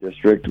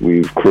district.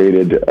 We've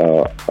created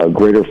a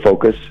greater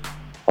focus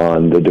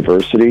on the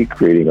diversity,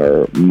 creating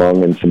our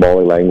Hmong and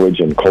Somali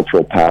language and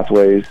cultural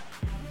pathways.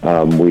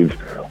 We've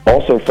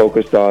also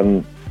focused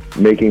on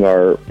making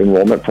our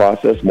enrollment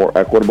process more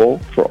equitable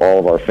for all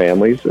of our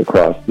families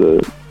across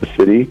the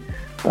city.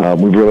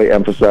 We've really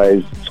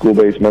emphasized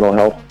school-based mental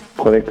health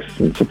clinics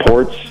and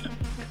supports.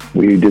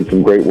 We did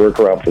some great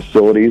work around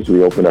facilities.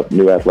 We opened up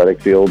new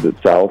athletic fields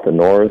at South and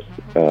North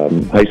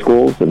high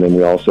schools, and then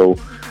we also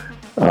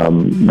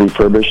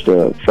refurbished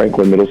a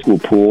Franklin Middle School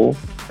pool.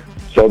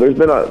 So there's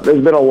been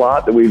a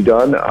lot that we've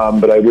done,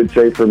 but I would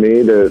say for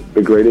me the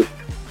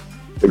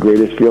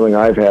greatest feeling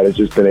I've had has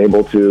just been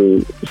able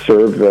to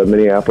serve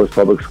Minneapolis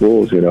Public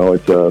Schools. You know,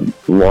 it's a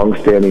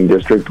long-standing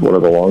district, one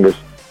of the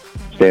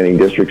longest-standing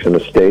districts in the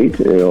state.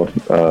 You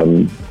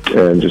know,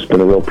 and just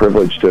been a real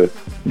privilege to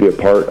be a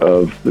part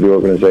of the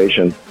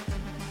organization.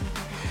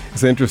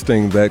 It's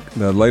interesting that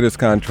the latest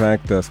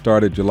contract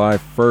started July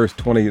 1st,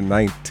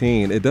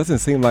 2019. It doesn't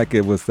seem like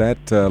it was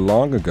that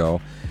long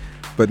ago.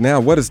 But now,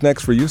 what is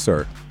next for you,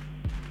 sir?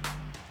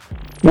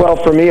 Well,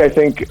 for me, I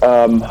think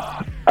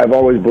I've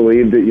always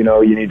believed that, you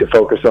know, you need to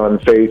focus on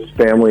faith,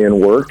 family,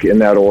 and work in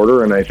that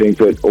order. And I think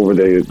that over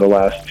the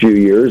last few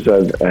years,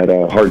 I've had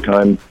a hard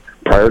time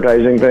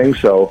prioritizing things.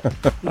 So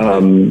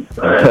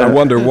I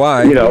wonder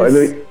why. You know, at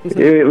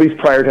least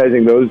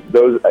prioritizing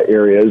those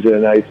areas.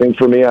 And I think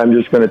for me, I'm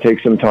just going to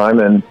take some time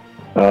and,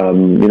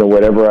 you know,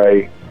 whatever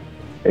I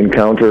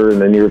encounter in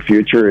the near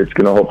future, it's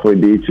going to hopefully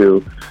be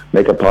to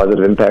make a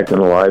positive impact on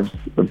the lives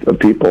of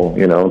people,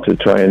 you know, to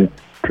try and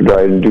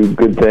do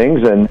good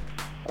things and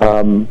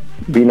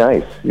be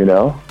nice, you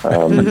know,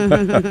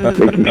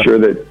 making sure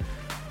that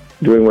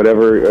doing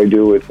whatever I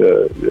do with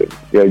the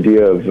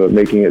idea of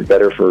making it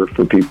better for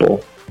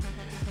people.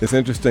 It's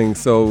interesting.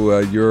 So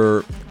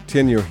your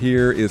tenure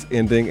here is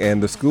ending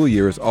and the school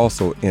year is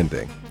also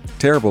ending.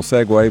 Terrible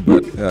segue,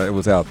 but it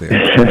was out there.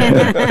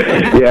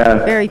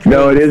 Yeah. Very cool.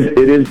 No, it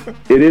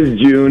is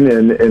June,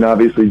 and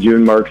obviously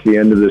June marks the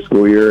end of the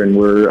school year, and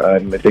we're I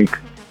think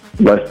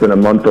less than a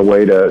month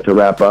away to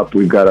wrap up.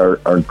 We've got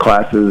our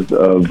classes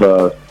of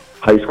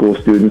high school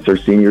students or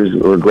seniors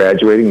who are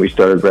graduating. We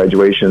started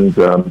graduations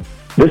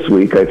this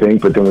week, I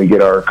think, but then we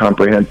get our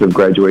comprehensive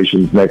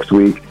graduations next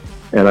week.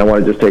 And I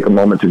want to just take a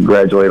moment to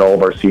congratulate all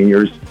of our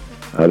seniors.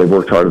 They've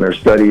worked hard on their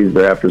studies,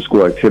 their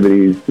after-school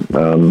activities,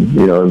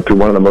 you know, through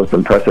one of the most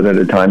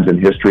unprecedented times in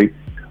history.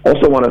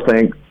 Also want to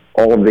thank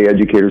all of the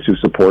educators who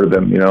supported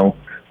them. You know,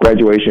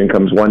 graduation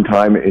comes one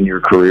time in your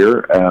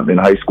career in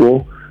high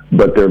school,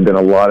 but there have been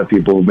a lot of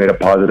people who've made a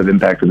positive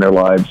impact in their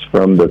lives,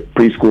 from the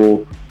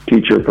preschool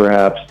teacher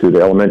perhaps to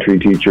the elementary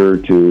teacher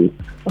to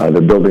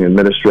the building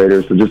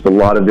administrators. So just a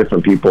lot of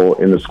different people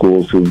in the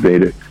schools who've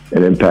made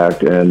an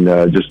impact,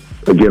 and just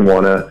again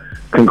want to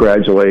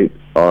congratulate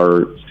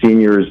our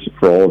seniors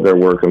for all of their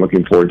work, and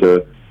looking forward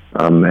to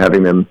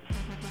having them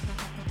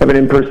have an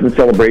in-person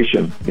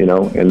celebration, you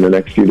know, in the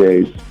next few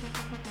days.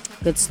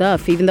 Good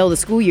stuff. Even though the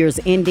school year is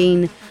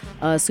ending,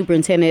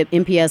 Superintendent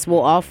MPS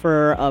will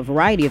offer a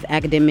variety of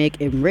academic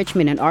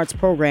enrichment and arts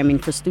programming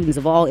for students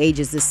of all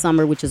ages this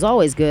summer, which is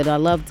always good. I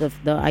love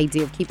the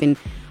idea of keeping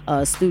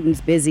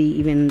students busy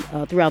even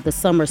throughout the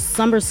summer.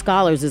 Summer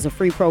Scholars is a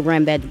free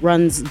program that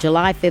runs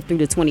July 5th through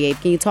the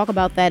 28th. Can you talk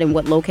about that and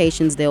what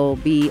locations they'll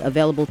be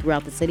available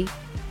throughout the city?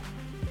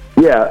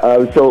 Yeah,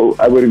 so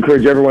I would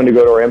encourage everyone to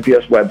go to our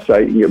MPS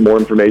website and get more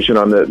information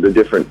on the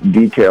different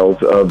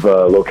details of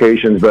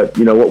locations. But,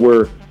 you know, what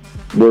we're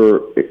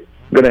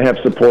going to have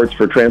supports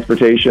for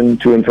transportation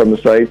to and from the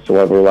site, so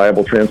we'll have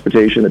reliable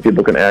transportation that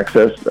people can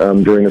access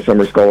during the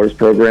Summer Scholars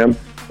program.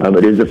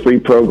 It is a free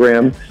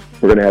program.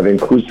 We're going to have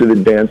inclusive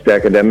advanced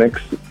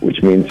academics,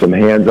 which means some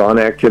hands-on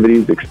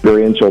activities,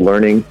 experiential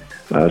learning,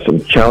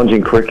 some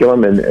challenging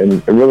curriculum,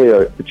 and really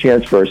a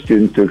chance for our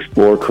students to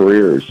explore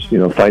careers, you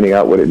know, finding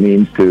out what it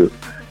means to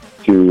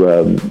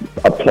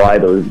apply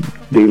those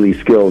daily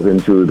skills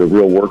into the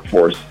real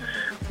workforce.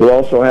 We'll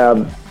also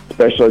have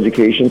special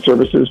education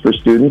services for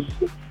students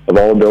of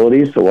all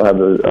abilities, so we'll have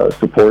the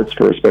supports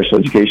for special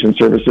education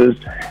services,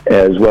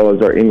 as well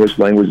as our English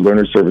language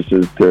learner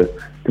services to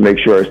make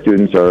sure our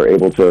students are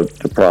able to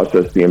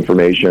process the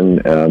information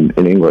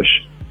in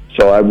English.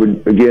 So I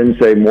would, again,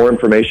 say more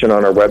information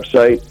on our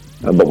website,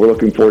 but we're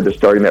looking forward to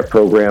starting that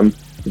program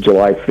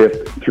July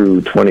 5th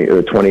through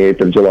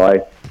 28th of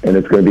July, and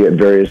it's going to be at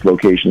various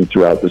locations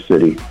throughout the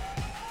city.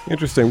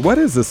 Interesting. What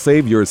is the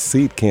Save Your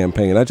Seat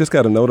campaign? I just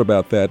got a note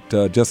about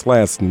that just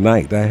last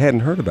night. I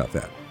hadn't heard about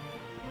that.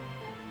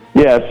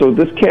 Yeah, so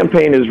this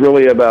campaign is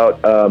really about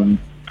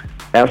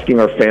asking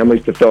our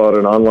families to fill out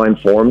an online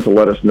form to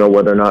let us know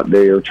whether or not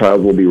their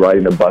child will be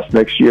riding a bus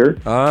next year.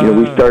 You know,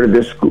 we started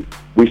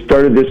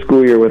this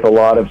school year with a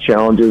lot of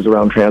challenges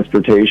around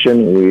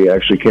transportation. We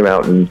actually came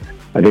out in,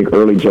 I think,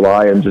 early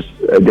July and just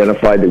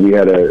identified that we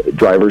had a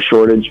driver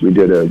shortage. We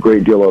did a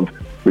great deal of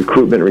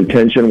recruitment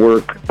retention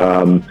work,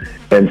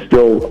 and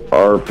still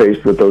are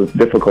faced with those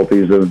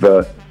difficulties of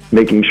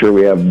making sure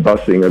we have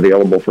busing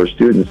available for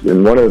students.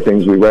 And one of the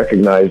things we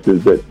recognized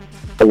is that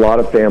a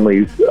lot of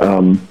families,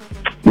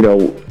 you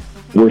know,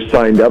 we're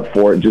signed up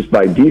for it just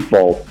by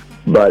default,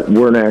 but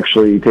weren't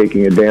actually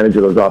taking advantage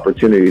of those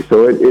opportunities.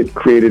 So it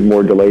created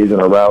more delays in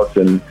our routes.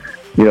 And,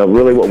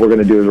 really what we're going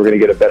to do is we're going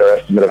to get a better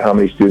estimate of how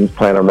many students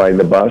plan on riding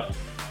the bus.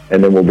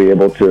 And then we'll be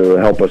able to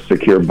help us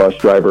secure bus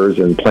drivers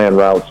and plan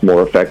routes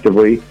more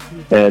effectively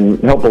and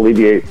help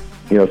alleviate,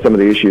 some of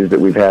the issues that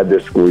we've had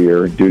this school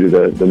year due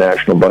to the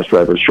national bus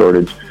driver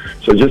shortage.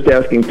 So just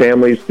asking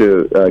families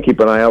to keep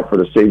an eye out for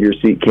the Save Your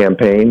Seat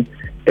campaign,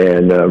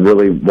 and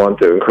really want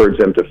to encourage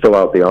them to fill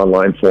out the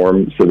online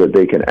form so that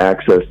they can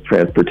access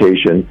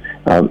transportation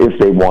if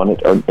they want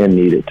it and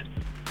need it.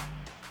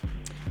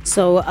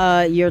 So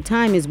your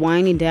time is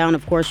winding down.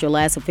 Of course, your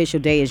last official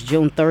day is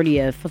June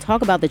 30th.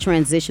 Talk about the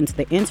transition to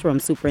the interim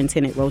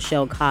superintendent,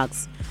 Rochelle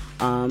Cox,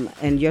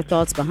 and your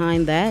thoughts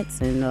behind that.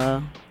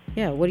 And,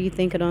 what are you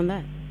thinking on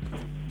that?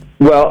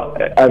 Well,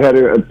 I've had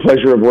a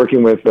pleasure of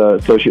working with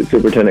Associate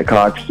Superintendent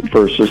Cox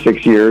for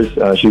 6 years.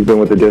 She's been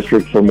with the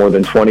district for more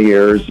than 20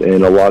 years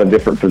in a lot of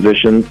different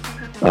positions.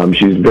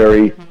 She's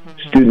very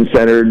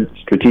student-centered,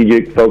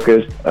 strategic,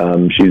 focused.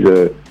 She's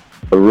a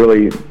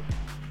really,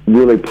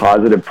 really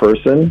positive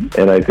person,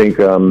 and I think,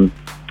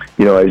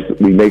 as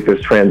we make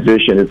this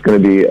transition, it's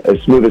going to be as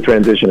smooth a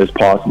transition as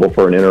possible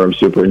for an interim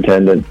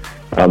superintendent.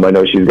 I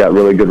know she's got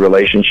really good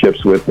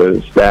relationships with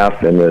the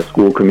staff and the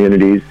school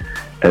communities,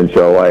 and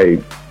so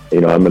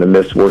I'm going to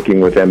miss working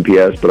with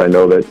MPS, but I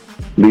know that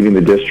leaving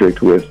the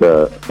district with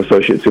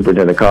Associate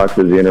Superintendent Cox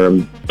as the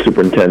interim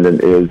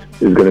superintendent is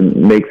going to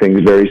make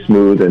things very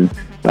smooth and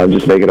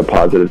just make it a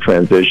positive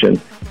transition.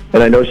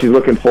 And I know she's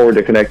looking forward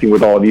to connecting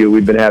with all of you.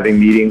 We've been having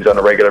meetings on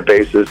a regular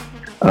basis,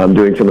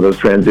 doing some of those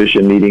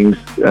transition meetings,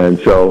 and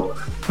so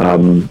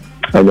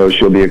I know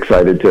she'll be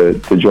excited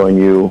to join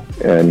you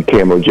and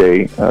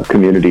KMOJ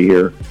community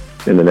here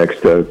in the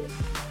next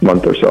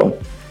month or so.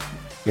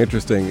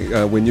 Interesting.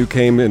 When you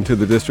came into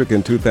the district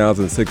in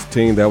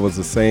 2016, that was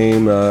the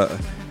same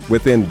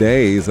within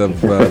days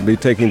of me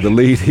taking the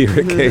lead here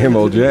at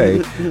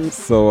KMOJ.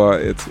 So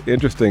it's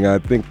interesting. I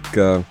think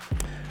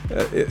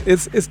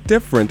it's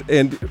different.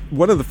 And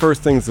one of the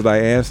first things that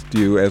I asked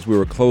you as we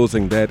were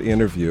closing that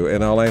interview,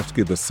 and I'll ask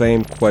you the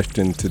same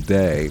question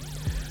today,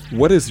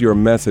 what is your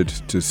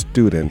message to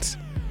students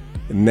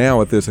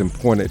now at this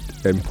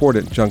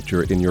important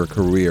juncture in your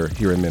career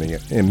here in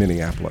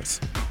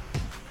Minneapolis?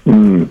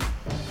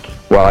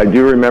 Well, I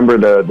do remember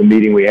the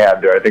meeting we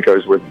had there. I think I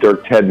was with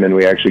Dirk Tedman.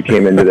 We actually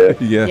came into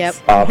the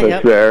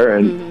office there.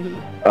 And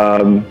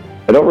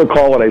I don't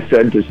recall what I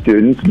said to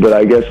students, but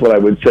I guess what I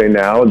would say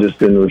now,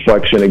 just in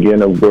reflection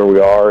again of where we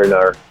are in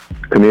our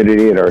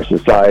community and our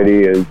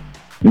society, is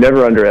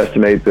never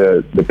underestimate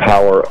the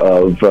power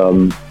of,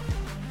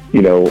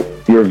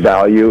 your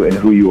value and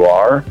who you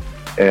are,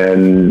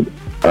 and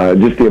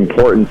just the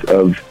importance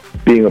of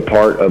being a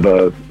part of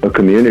a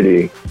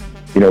community.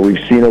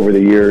 We've seen over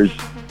the years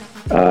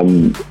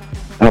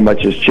how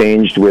much has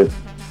changed with,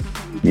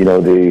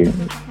 the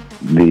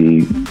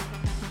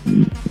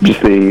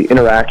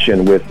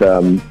interaction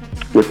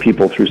with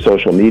people through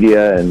social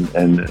media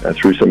and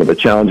through some of the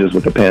challenges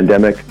with the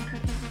pandemic.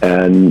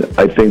 And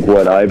I think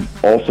what I've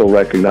also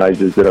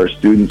recognized is that our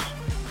students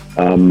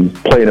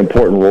play an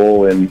important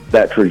role in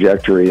that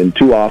trajectory. And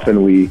too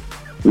often we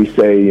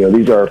say,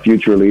 these are our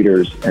future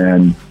leaders,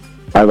 and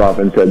I've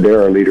often said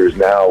they're our leaders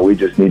now. We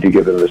just need to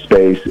give them the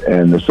space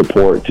and the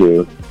support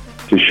to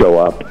show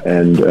up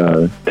and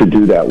to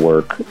do that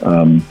work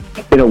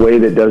in a way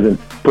that doesn't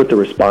put the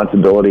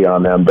responsibility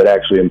on them, but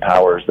actually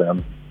empowers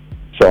them.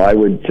 So I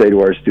would say to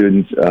our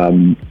students,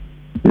 I'm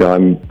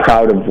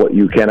proud of what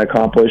you can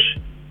accomplish,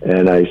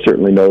 and I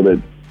certainly know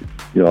that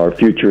our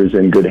future is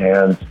in good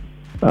hands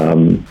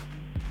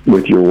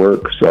with your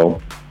work. So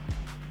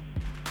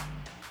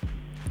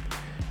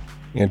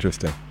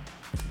interesting.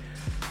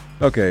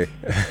 Okay,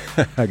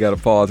 I got to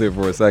pause here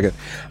for a second.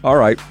 All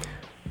right.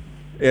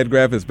 Ed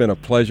Graff, it's been a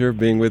pleasure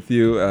being with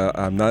you.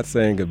 I'm not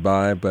saying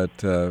goodbye, but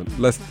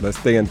let's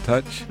stay in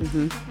touch.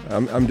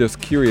 Mm-hmm. I'm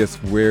just curious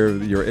where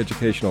your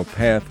educational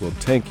path will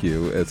take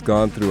you. It's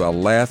gone through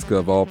Alaska,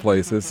 of all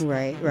places,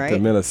 right, to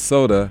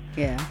Minnesota.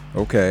 Yeah.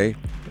 Okay,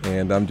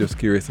 and I'm just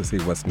curious to see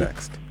what's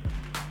next.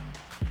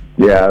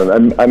 Yeah,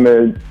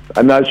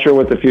 I'm not sure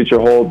what the future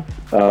holds,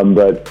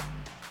 but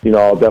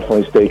I'll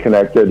definitely stay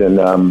connected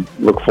and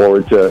look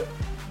forward to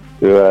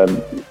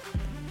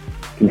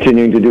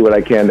continuing to do what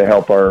I can to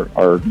help our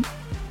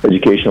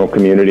educational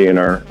community and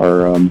our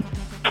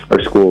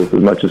schools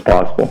as much as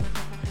possible.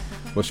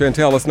 Well,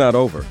 Chantel, it's not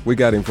over. We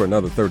got him for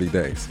another 30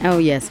 days. Oh,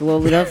 yes. Well,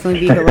 we'll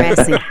definitely be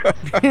harassing.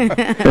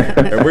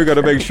 And we're going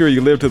to make sure you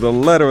live to the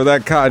letter of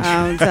that contract.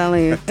 I'm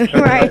telling you.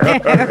 Right.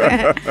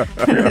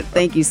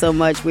 Thank you so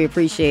much. We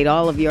appreciate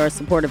all of your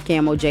support of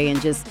KMOJ,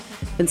 and just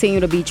continue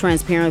to be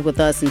transparent with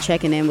us and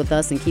checking in with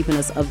us and keeping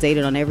us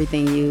updated on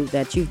everything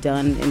that you've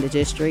done in the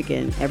district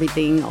and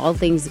all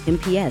things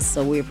MPS.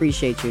 So we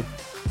appreciate you.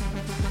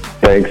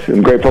 Thanks.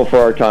 I'm grateful for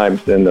our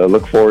times, and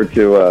look forward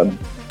to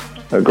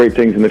great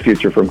things in the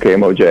future from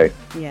KMOJ.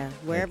 Yeah,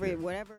 whatever.